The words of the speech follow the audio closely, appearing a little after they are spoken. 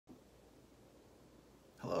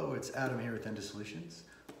Hello, it's Adam here with Enta Solutions.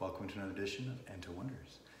 Welcome to another edition of Enta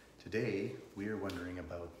Wonders. Today, we are wondering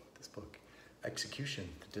about this book, Execution,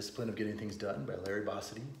 The Discipline of Getting Things Done by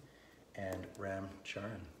Bossidy and Ram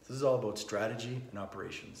Charan. This is all about strategy and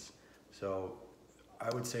operations. So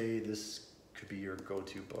I would say this could be your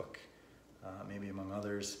go-to book, maybe among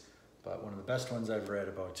others, but one of the best ones I've read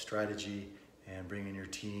about strategy and bringing your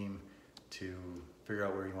team to figure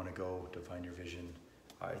out where you want to go to find your vision.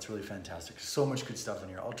 It's really fantastic. So much good stuff in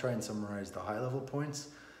here. I'll try and summarize the high-level points,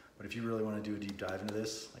 but if you really want to do a deep dive into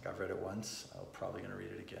this, like I've read it once, I'm probably going to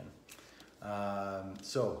read it again.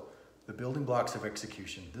 So, the building blocks of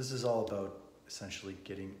execution. This is all about essentially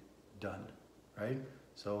getting done, right?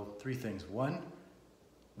 So, 3 things. 1,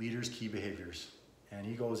 leaders' key behaviors. And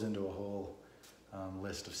he goes into a whole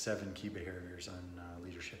list of 7 key behaviors on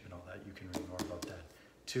leadership and all that. You can read more about that.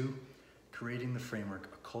 2, creating the framework,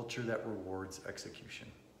 a culture that rewards execution.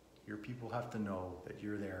 Your people have to know that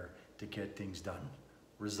you're there to get things done.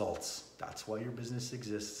 Results, that's why your business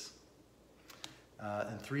exists.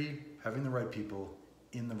 And 3, having the right people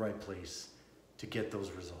in the right place to get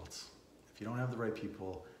those results. If you don't have the right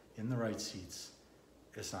people in the right seats,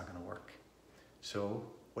 it's not gonna work. So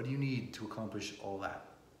what do you need to accomplish all that?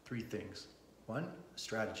 3 things. 1,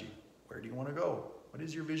 strategy. Where do you wanna go? What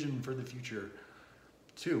is your vision for the future?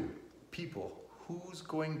 2, people. Who's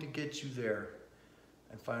going to get you there?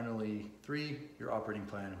 And finally, 3, your operating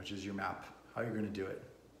plan, which is your map, how you're going to do it.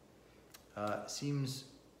 Seems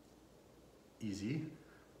easy,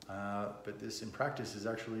 but this in practice is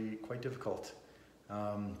actually quite difficult.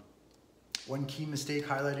 One key mistake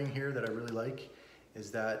highlighting here that I really like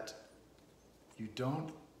is that you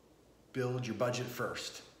don't build your budget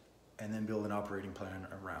first and then build an operating plan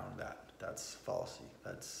around that. That's fallacy.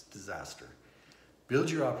 That's disaster. Build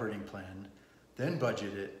your operating plan, then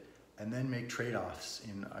budget it, and then make trade-offs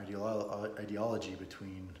in ideology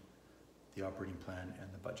between the operating plan and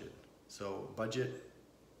the budget. So budget,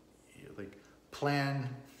 like plan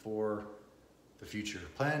for the future.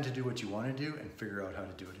 Plan to do what you want to do and figure out how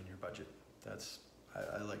to do it in your budget.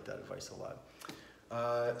 I like that advice a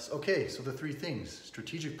lot. Okay, so the 3 things.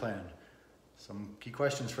 Strategic plan. Some key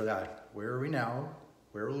questions for that. Where are we now?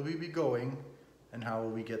 Where will we be going? And how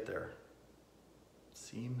will we get there?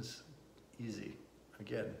 Seems easy.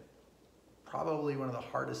 Again, probably one of the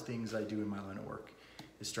hardest things I do in my line of work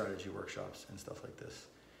is strategy workshops and stuff like this.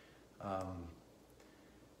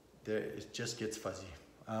 It just gets fuzzy.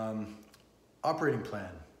 Operating plan.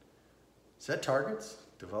 Set targets,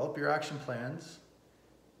 develop your action plans,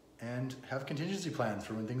 and have contingency plans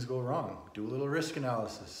for when things go wrong. Do a little risk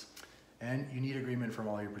analysis. And you need agreement from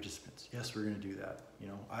all your participants. Yes, we're going to do that. You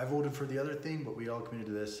know, I voted for the other thing, but we all committed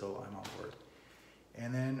to this, so I'm on board.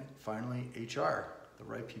 And then finally, HR, the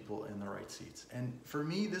right people in the right seats. And for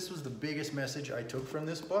me, this was the biggest message I took from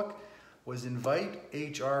this book, was invite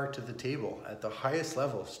HR to the table at the highest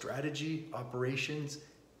level, strategy, operations,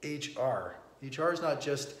 HR. HR is not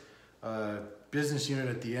just a business unit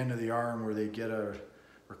at the end of the arm where they get a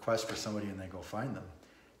request for somebody and they go find them.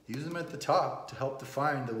 Use them at the top to help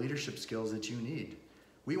define the leadership skills that you need.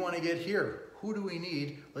 We want to get here. Who do we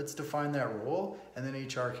need? Let's define that role, and then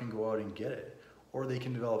HR can go out and get it. Or they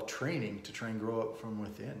can develop training to try and grow up from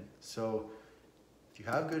within. So if you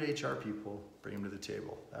have good HR people, bring them to the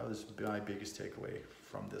table. That was my biggest takeaway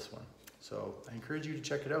from this one. So I encourage you to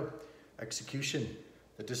check it out. Execution,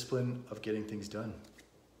 the discipline of getting things done.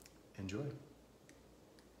 Enjoy.